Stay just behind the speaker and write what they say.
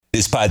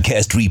This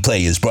podcast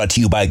replay is brought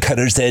to you by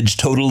Cutter's Edge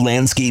Total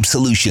Landscape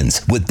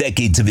Solutions. With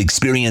decades of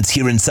experience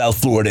here in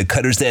South Florida,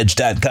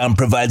 CuttersEdge.com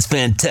provides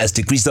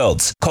fantastic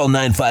results. Call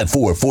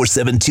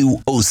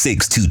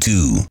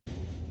 954-472-0622.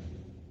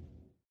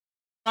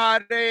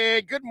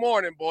 Good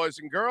morning, boys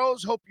and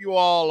girls. Hope you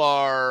all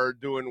are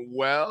doing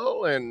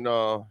well and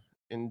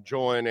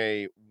enjoying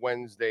a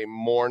Wednesday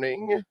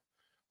morning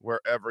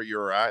wherever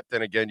you're at.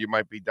 Then again, you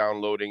might be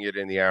downloading it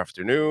in the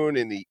afternoon,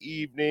 in the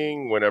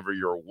evening, whenever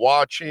you're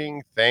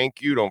watching.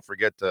 Thank you. Don't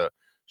forget to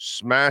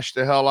smash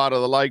the hell out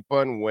of the like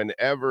button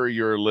whenever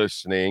you're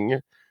listening.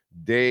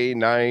 Day,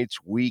 nights,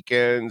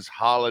 weekends,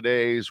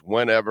 holidays,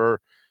 whenever.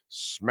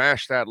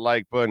 Smash that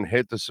like button,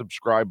 hit the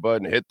subscribe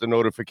button, hit the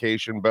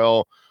notification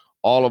bell.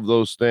 All of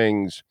those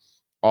things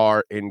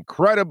are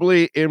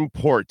incredibly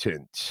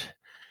important.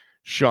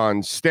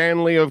 Sean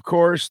Stanley, of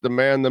course, the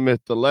man, the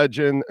myth, the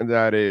legend,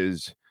 that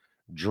is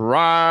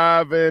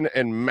driving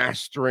and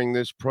mastering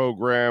this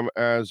program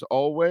as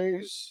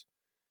always.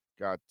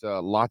 Got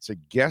lots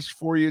of guests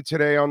for you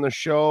today on the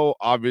show.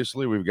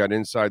 Obviously, we've got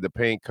Inside the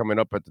Paint coming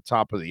up at the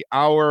top of the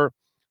hour.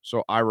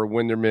 So Ira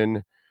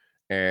Winderman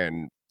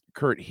and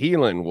Kurt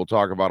Heelan will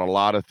talk about a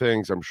lot of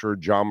things. I'm sure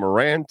John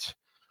Morant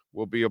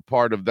will be a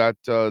part of that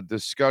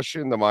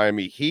discussion. The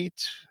Miami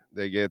Heat,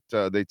 they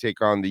take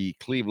on the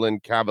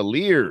Cleveland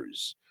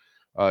Cavaliers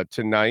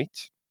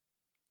tonight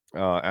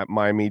at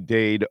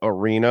Miami-Dade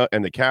Arena,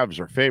 and the Cavs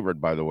are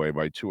favored, by the way,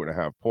 by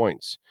 2.5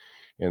 points.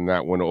 And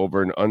that one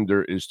over and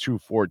under is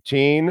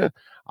 214.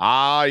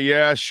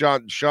 Yeah,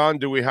 Sean,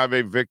 do we have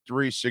a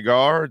victory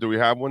cigar? Do we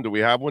have one?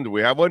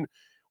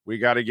 We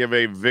got to give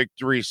a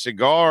victory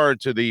cigar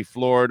to the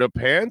Florida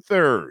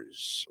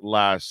Panthers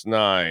last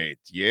night.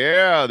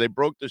 Yeah, they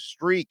broke the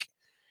streak.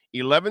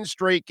 11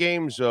 straight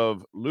games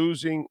of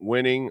losing,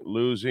 winning.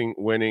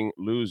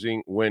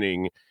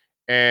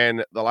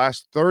 And the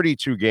last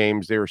 32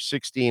 games, they were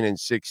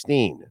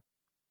 16-16.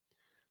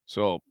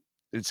 So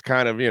it's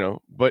kind of,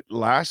 but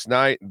last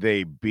night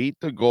they beat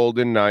the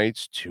Golden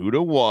Knights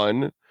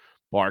 2-1.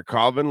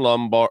 Barkov and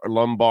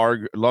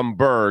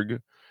Lundberg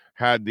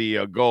had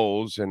the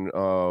goals, and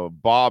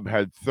Bob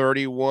had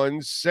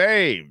 31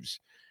 saves.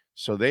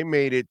 So they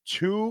made it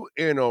 2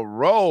 in a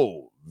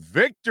row.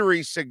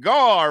 Victory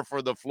cigar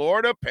for the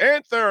Florida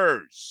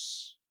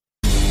Panthers.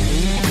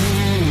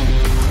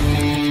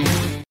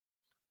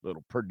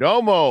 Little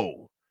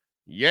Perdomo.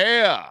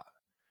 Yeah.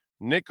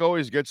 Nick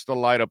always gets to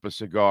light up a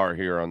cigar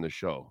here on the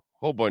show.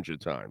 Whole bunch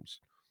of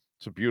times.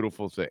 It's a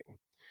beautiful thing.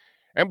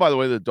 And by the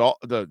way,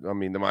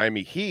 the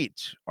Miami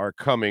Heat are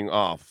coming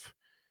off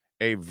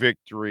a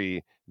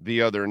victory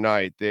the other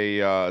night.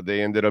 They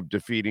ended up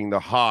defeating the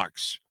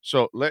Hawks.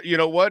 So you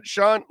know what,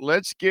 Sean?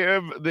 Let's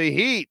give the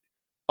Heat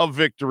a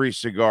victory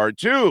cigar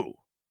too.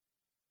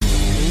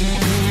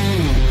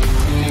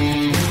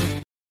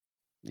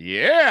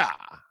 Yeah.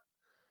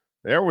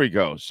 There we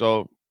go.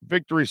 So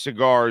victory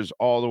cigars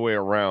all the way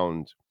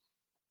around.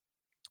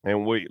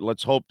 And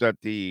let's hope that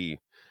he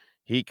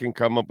can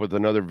come up with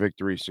another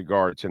victory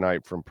cigar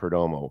tonight from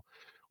Perdomo.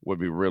 Would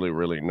be really,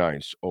 really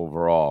nice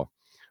overall.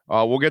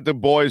 We'll get the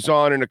boys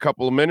on in a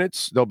couple of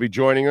minutes. They'll be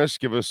joining us,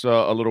 give us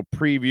a little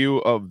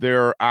preview of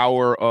their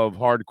hour of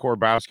hardcore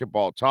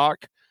basketball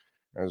talk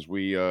as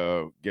we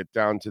get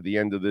down to the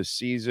end of this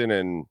season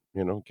and,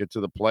 get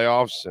to the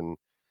playoffs and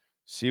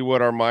see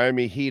what our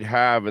Miami Heat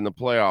have in the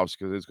playoffs,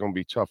 because it's going to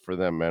be tough for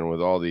them, man,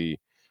 with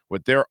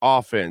their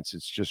offense.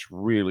 It's just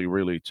really,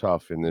 really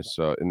tough in this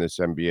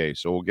NBA.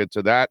 So we'll get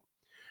to that.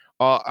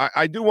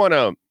 I do want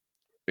to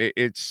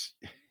it's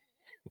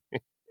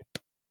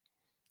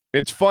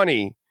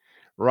funny,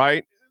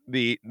 right?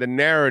 The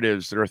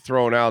narratives that are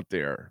thrown out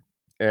there.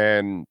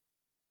 And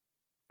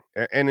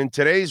in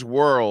today's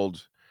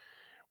world,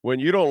 when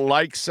you don't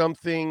like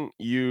something,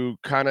 you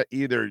kind of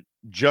either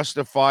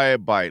justify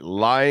it by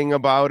lying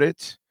about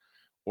it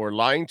or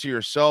lying to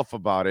yourself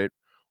about it,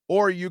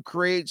 or you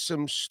create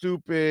some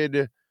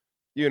stupid,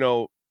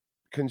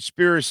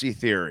 conspiracy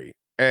theory.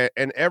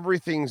 And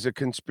everything's a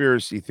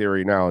conspiracy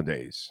theory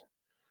nowadays,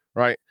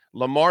 right?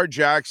 Lamar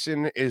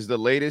Jackson is the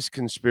latest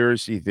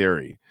conspiracy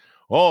theory.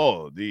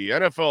 Oh, the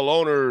NFL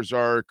owners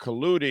are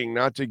colluding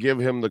not to give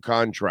him the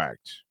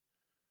contract.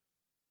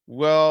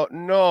 Well,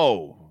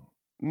 no,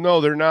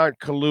 they're not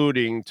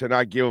colluding to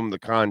not give him the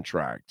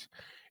contract.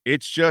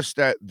 It's just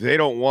that they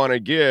don't want to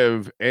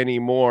give any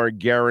more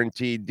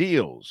guaranteed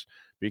deals,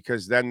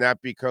 because then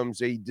that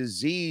becomes a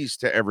disease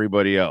to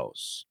everybody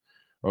else.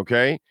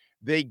 Okay?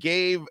 They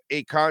gave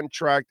a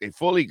contract, a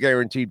fully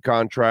guaranteed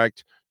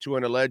contract, to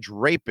an alleged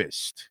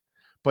rapist.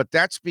 But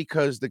that's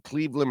because the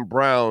Cleveland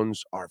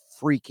Browns are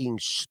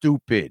freaking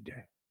stupid.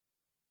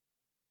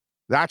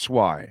 That's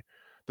why.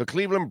 The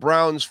Cleveland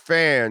Browns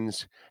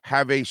fans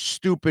have a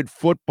stupid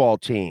football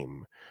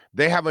team.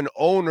 They have an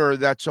owner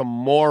that's a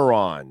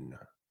moron.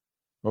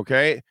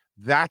 Okay?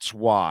 That's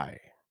why.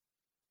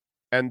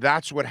 And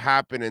that's what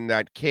happened in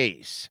that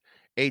case.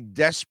 A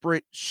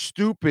desperate,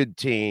 stupid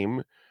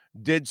team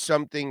did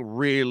something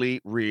really,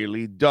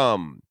 really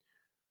dumb.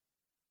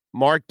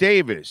 Mark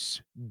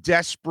Davis,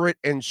 desperate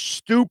and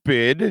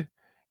stupid,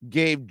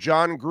 gave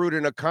John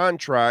Gruden a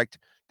contract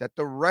that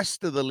the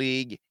rest of the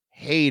league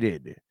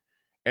hated.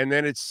 And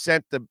then it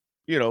set the,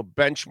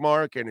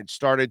 benchmark, and it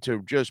started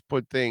to just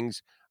put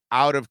things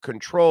out of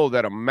control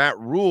that a Matt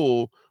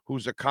Rule,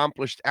 who's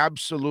accomplished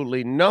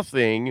absolutely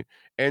nothing,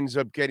 ends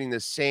up getting the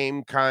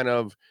same kind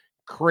of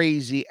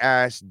crazy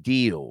ass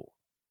deal.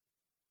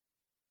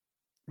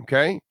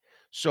 Okay?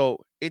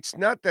 So it's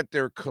not that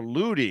they're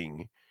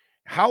colluding.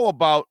 How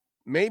about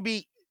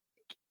maybe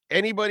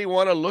anybody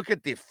want to look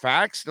at the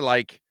facts?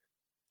 Like,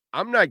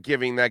 I'm not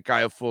giving that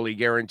guy a fully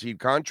guaranteed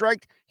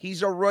contract.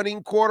 He's a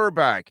running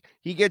quarterback.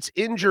 He gets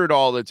injured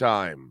all the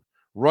time.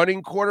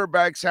 Running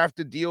quarterbacks have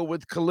to deal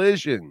with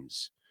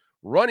collisions.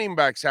 Running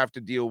backs have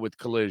to deal with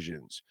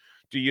collisions.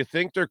 Do you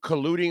think they're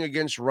colluding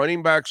against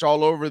running backs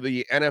all over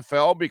the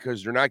NFL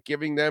because they're not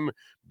giving them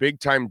big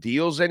time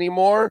deals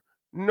anymore?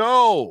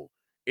 No.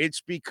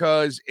 It's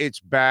because it's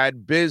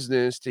bad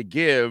business to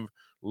give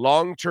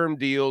long-term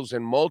deals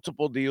and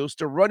multiple deals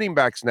to running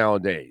backs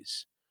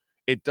nowadays.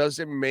 It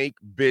doesn't make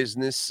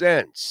business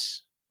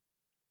sense.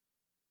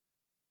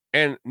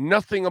 And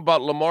nothing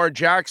about Lamar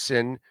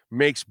Jackson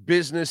makes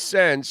business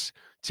sense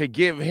to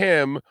give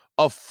him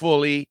a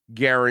fully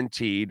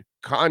guaranteed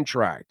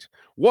contract.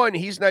 One,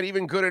 he's not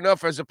even good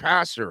enough as a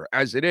passer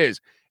as it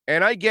is.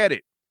 And I get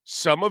it.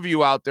 Some of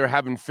you out there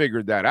haven't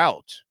figured that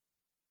out.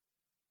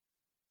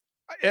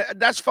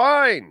 That's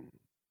fine.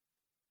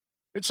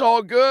 It's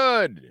all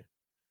good.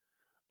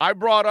 I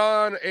brought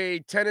on a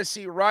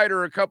Tennessee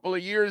writer a couple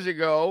of years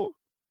ago.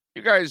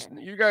 You guys,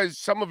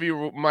 some of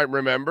you might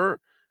remember.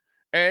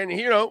 And,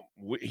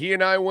 he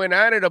and I went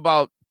at it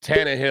about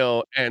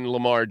Tannehill and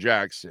Lamar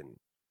Jackson.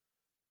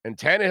 And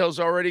Tannehill's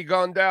already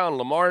gone down.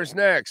 Lamar's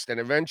next. And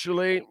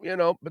eventually,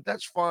 but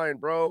that's fine,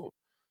 bro.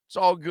 It's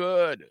all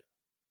good.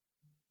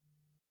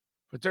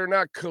 But they're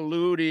not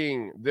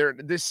colluding.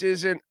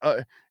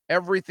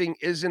 Everything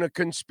isn't a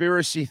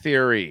conspiracy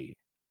theory.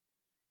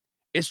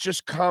 It's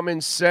just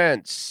common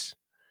sense.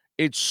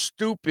 It's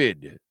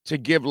stupid to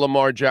give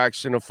Lamar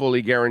Jackson a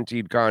fully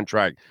guaranteed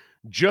contract,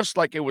 just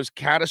like it was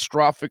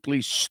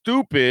catastrophically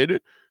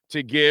stupid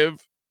to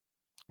give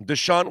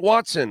Deshaun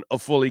Watson a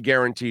fully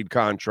guaranteed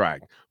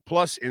contract.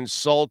 Plus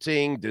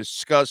insulting,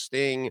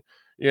 disgusting,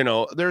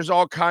 there's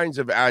all kinds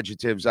of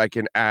adjectives I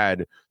can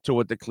add to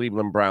what the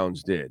Cleveland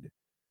Browns did.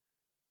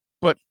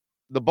 But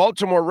the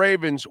Baltimore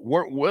Ravens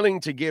weren't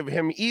willing to give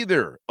him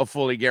either a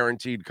fully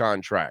guaranteed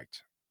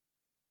contract.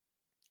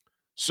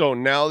 So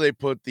now they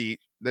put the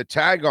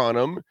tag on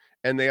him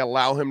and they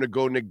allow him to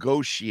go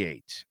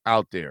negotiate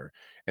out there.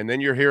 And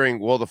then you're hearing,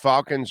 well, the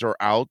Falcons are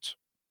out.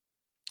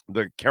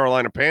 The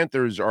Carolina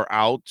Panthers are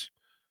out,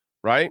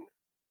 right?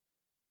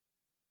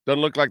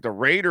 Doesn't look like the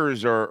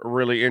Raiders are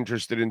really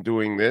interested in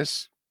doing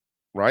this,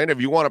 right? If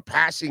you want a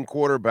passing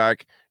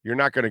quarterback, you're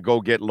not going to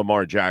go get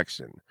Lamar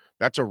Jackson.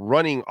 That's a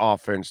running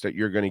offense that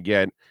you're going to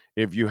get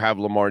if you have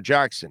Lamar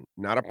Jackson,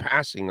 not a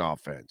passing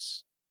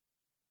offense.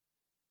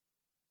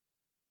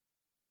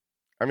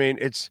 I mean,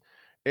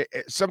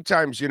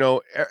 sometimes,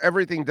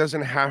 everything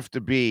doesn't have to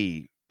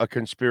be a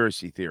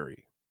conspiracy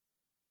theory.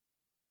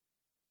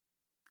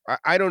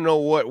 I don't know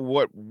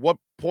what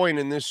point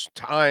in this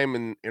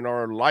time in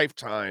our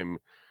lifetime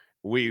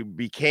we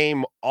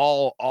became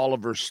all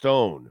Oliver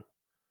Stone.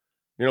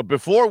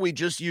 Before we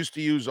just used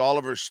to use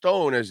Oliver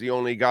Stone as the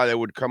only guy that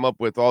would come up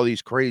with all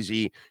these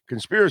crazy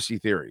conspiracy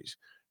theories.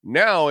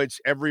 Now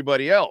it's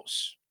everybody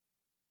else.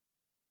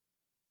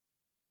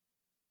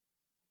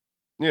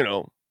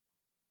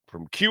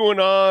 From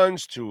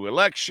QAnons to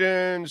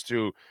elections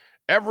to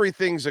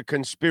everything's a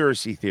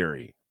conspiracy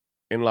theory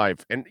in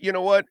life. And you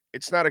know what?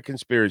 It's not a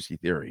conspiracy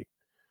theory.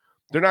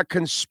 They're not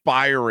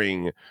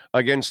conspiring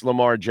against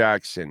Lamar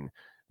Jackson.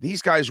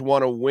 These guys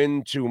want to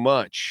win too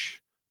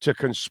much to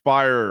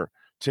conspire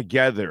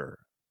together.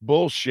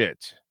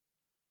 Bullshit.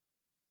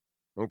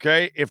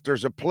 Okay? If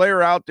there's a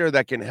player out there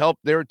that can help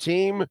their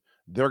team,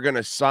 they're going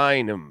to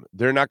sign him.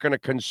 They're not going to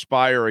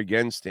conspire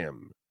against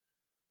him.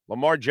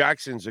 Lamar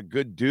Jackson's a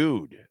good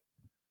dude.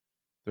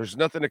 There's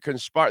nothing to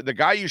conspire. The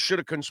guy you should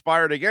have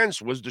conspired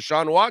against was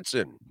Deshaun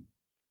Watson.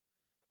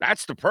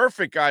 That's the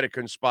perfect guy to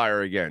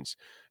conspire against.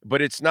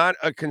 But it's not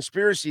a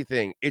conspiracy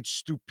thing. It's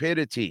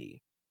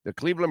stupidity. The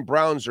Cleveland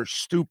Browns are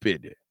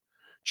stupid,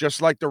 just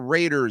like the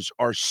Raiders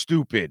are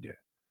stupid.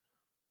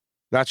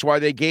 That's why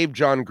they gave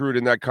John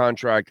Gruden that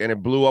contract, and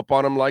it blew up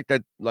on him like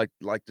that, like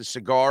the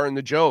cigar and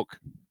the joke.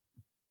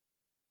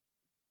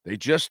 They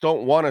just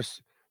don't want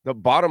us. The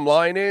bottom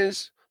line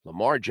is,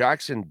 Lamar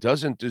Jackson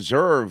doesn't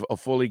deserve a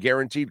fully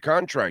guaranteed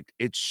contract.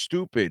 It's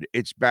stupid.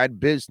 It's bad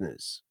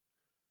business.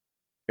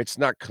 It's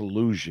not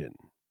collusion.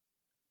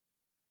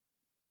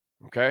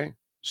 Okay?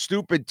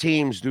 Stupid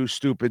teams do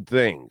stupid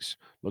things.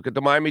 Look at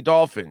the Miami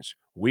Dolphins.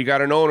 We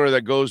got an owner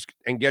that goes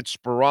and gets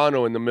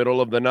Sperano in the middle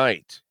of the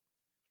night.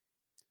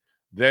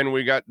 Then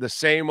we got the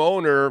same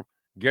owner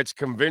gets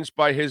convinced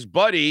by his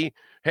buddy,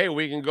 hey,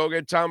 we can go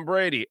get Tom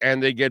Brady,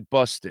 and they get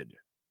busted.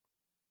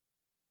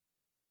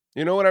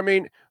 You know what I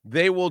mean?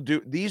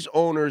 These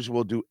owners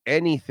will do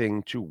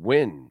anything to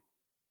win.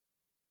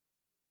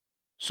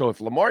 So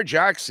if Lamar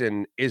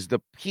Jackson is the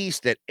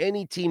piece that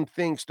any team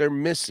thinks they're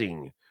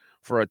missing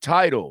for a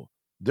title,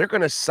 they're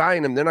going to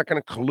sign him. They're not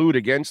going to collude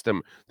against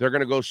him. They're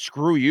going to go,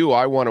 screw you,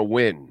 I want to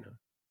win.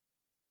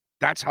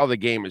 That's how the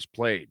game is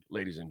played,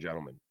 ladies and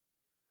gentlemen.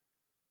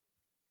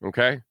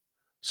 Okay?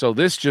 So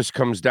this just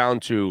comes down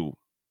to,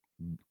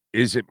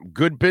 is it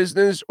good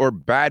business or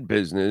bad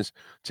business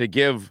to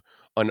give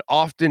an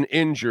often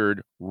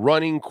injured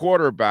running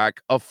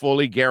quarterback a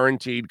fully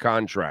guaranteed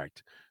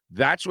contract?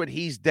 That's what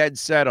he's dead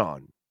set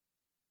on.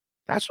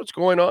 That's what's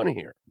going on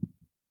here.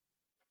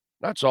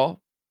 That's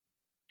all.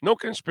 No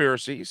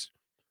conspiracies,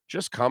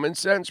 just common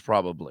sense,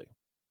 probably.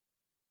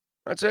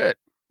 That's it.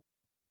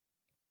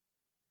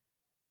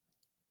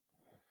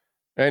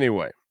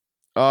 Anyway,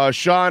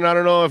 Sean, I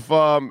don't know if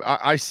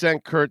I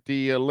sent Kurt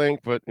the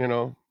link, but,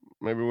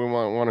 maybe we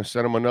want to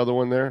send him another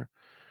one there.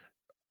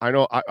 I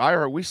know,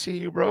 Ira, we see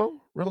you,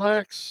 bro.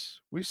 Relax.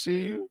 We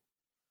see you.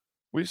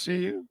 We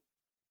see you.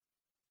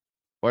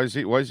 Why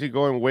is he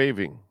going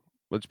waving?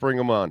 Let's bring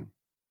him on.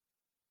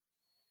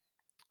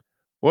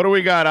 What do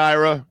we got,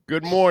 Ira?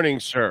 Good morning,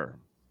 sir.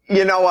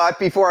 You know what?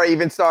 Before I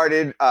even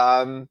started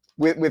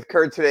with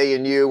Kurt today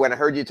and you, when I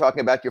heard you talking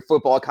about your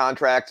football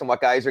contracts and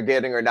what guys are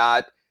getting or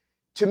not,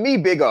 to me,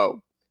 Big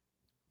O,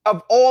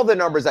 of all the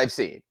numbers I've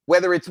seen,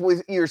 whether it's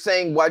you're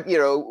saying what,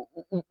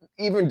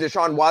 even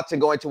Deshaun Watson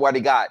going to what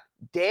he got,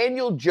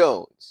 Daniel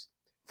Jones,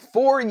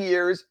 4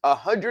 years,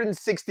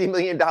 $160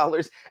 million,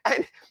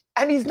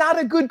 and he's not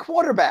a good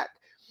quarterback.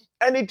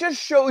 And it just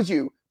shows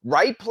you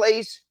right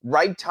place,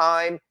 right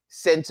time,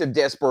 sense of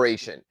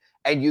desperation.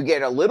 And you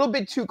get a little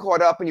bit too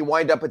caught up and you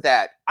wind up with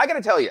that. I got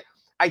to tell you,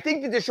 I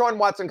think the Deshaun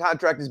Watson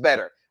contract is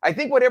better. I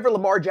think whatever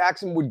Lamar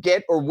Jackson would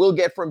get or will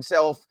get for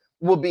himself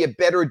will be a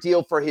better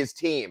deal for his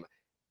team.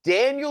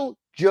 Daniel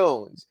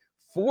Jones,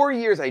 4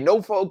 years. I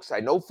know, folks, I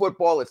know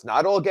football. It's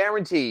not all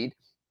guaranteed.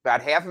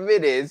 About half of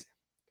it is.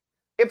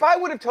 If I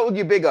would have told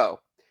you, Big O,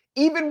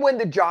 even when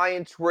the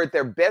Giants were at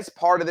their best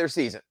part of their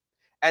season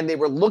and they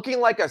were looking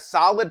like a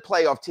solid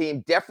playoff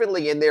team,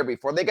 definitely in there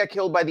before they got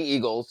killed by the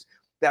Eagles,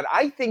 that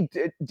I think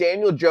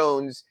Daniel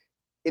Jones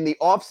in the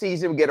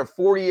offseason would get a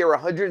 4-year,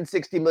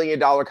 $160 million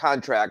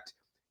contract,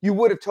 you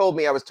would have told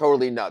me I was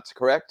totally nuts,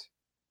 correct?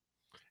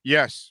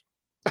 Yes.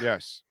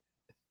 Yes.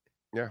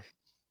 Yeah.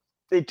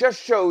 It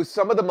just shows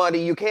some of the money.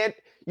 You can't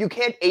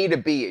A to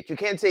B it. You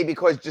can't say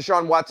because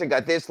Deshaun Watson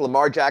got this,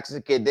 Lamar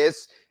Jackson did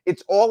this.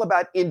 It's all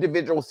about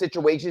individual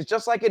situations,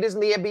 just like it is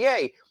in the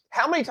NBA.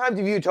 How many times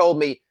have you told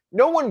me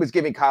no one was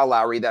giving Kyle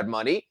Lowry that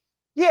money?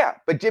 Yeah,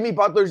 but Jimmy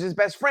Butler's his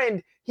best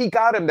friend. He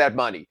got him that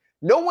money.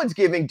 No one's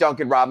giving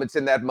Duncan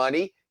Robinson that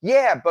money.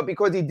 Yeah, but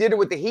because he did it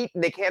with the Heat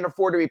and they can't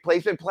afford a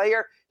replacement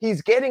player,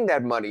 he's getting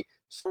that money.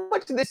 So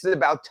much of this is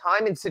about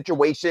time and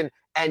situation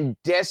and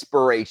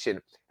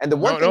desperation. And the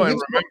one thing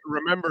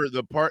remember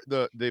the part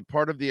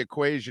of the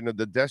equation of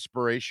the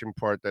desperation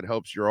part that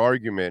helps your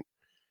argument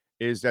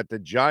is that the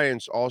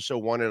Giants also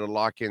wanted to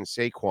lock in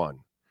Saquon.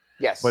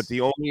 Yes. But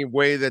the only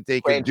way that they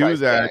could do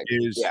that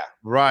is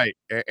right.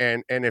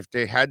 And if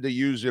they had to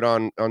use it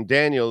on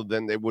Daniel,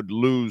 then they would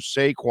lose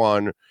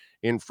Saquon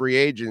in free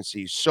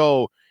agency.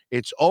 So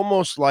it's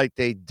almost like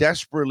they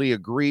desperately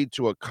agreed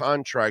to a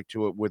contract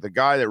with a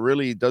guy that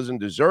really doesn't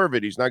deserve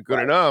it. He's not good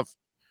enough.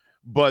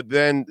 But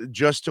then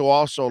just to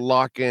also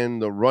lock in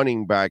the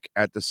running back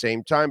at the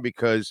same time,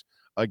 because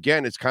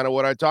again, it's kind of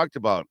what I talked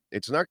about.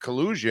 It's not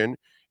collusion.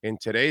 In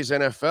today's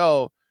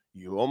NFL,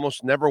 you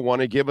almost never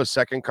want to give a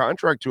second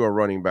contract to a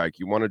running back.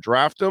 You want to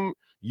draft them,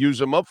 use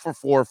them up for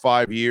 4 or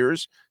 5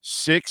 years,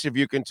 6 if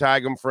you can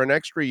tag them for an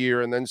extra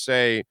year, and then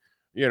say,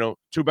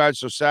 too bad,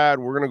 so sad.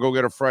 We're going to go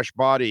get a fresh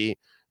body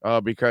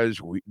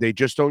because they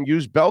just don't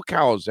use bell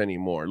cows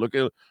anymore.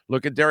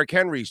 Look at Derrick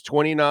Henry. He's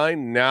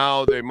 29.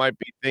 Now they might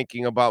be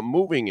thinking about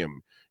moving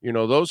him,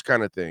 those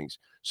kind of things.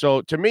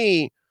 So to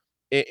me,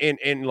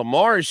 in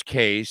Lamar's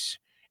case,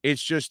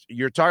 it's just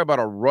you're talking about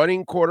a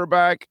running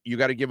quarterback. You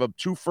got to give up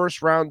 2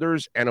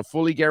 first-rounders and a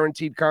fully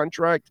guaranteed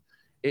contract.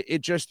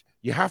 It just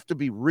you have to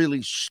be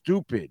really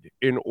stupid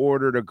in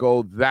order to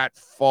go that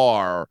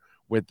far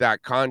with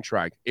that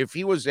contract. If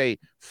he was a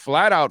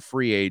flat-out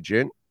free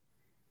agent,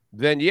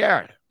 then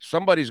yeah,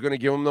 somebody's going to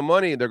give him the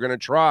money. They're going to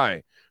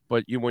try.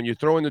 But when you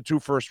throw in the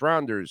 2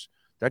 first-rounders,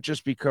 that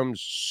just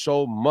becomes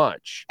so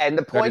much. And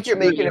the point you're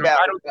making about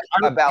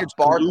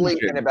Barkley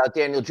and about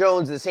Daniel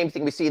Jones, the same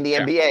thing we see in the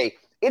NBA.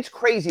 It's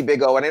crazy,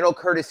 Big O, and I know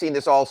Kurt has seen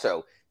this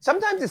also.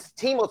 Sometimes this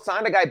team will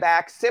sign a guy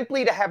back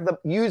simply to have them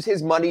use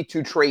his money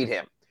to trade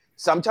him.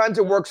 Sometimes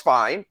it works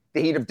fine.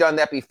 The Heat have done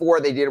that before.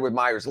 They did it with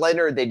Myers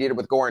Leonard. They did it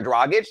with Goran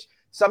Dragic.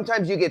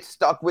 Sometimes you get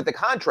stuck with the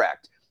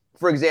contract.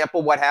 For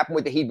example, what happened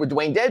with the Heat with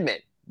Dwayne Dedmon.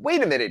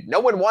 Wait a minute. No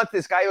one wants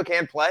this guy who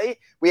can't play.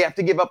 We have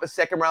to give up a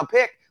second-round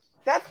pick.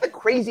 That's the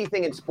crazy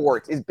thing in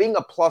sports is being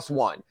a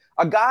 +1.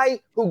 A guy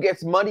who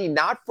gets money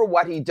not for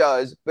what he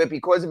does, but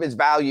because of his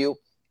value,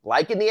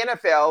 like in the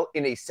NFL,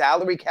 in a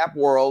salary cap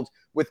world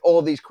with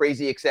all these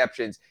crazy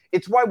exceptions.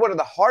 It's why one of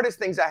the hardest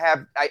things I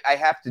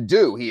have to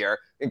do here,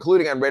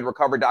 including on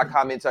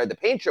RedRecover.com Inside the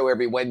Paint Show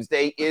every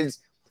Wednesday, is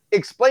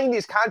explain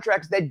these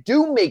contracts that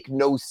do make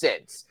no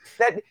sense.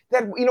 That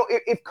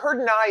if Kurt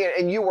and I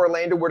and you,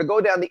 Orlando, were to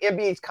go down the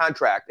NBA's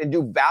contract and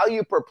do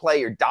value per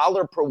play or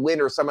dollar per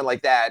win or something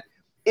like that,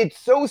 it's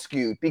so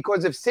skewed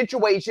because of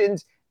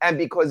situations and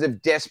because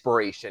of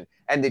desperation.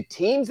 And the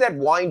teams that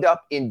wind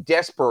up in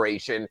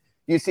desperation,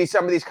 you see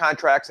some of these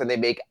contracts and they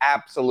make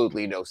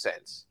absolutely no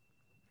sense.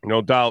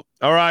 No doubt.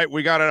 All right,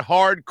 we got a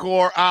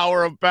hardcore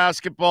hour of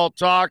basketball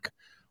talk.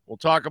 We'll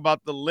talk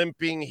about the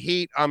limping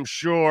Heat, I'm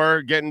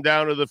sure, getting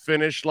down to the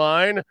finish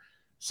line.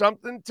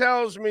 Something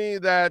tells me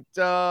that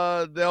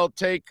they'll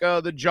take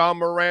the Ja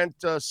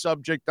Morant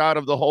subject out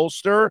of the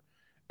holster.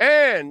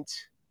 And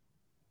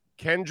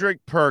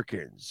Kendrick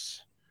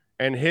Perkins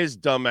and his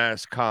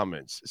dumbass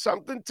comments.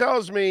 Something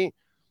tells me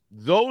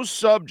those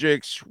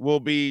subjects will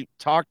be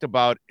talked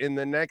about in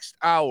the next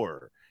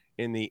hour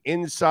in the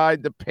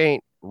Inside the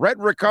Paint,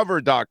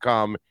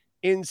 RedRecover.com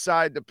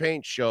Inside the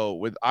Paint show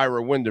with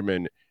Ira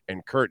Winderman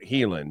and Kurt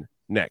Helin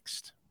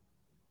next.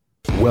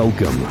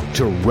 Welcome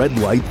to Red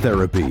Light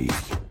Therapy,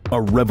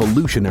 a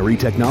revolutionary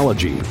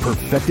technology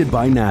perfected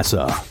by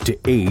NASA to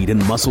aid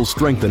in muscle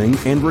strengthening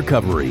and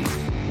recovery.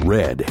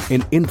 Red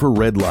and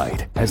infrared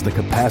light has the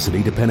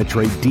capacity to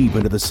penetrate deep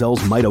into the cell's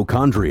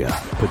mitochondria,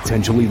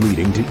 potentially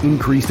leading to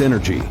increased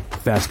energy,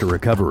 faster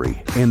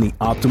recovery, and the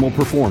optimal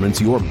performance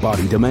your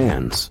body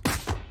demands.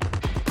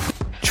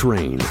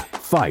 Train,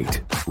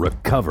 fight,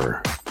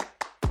 recover.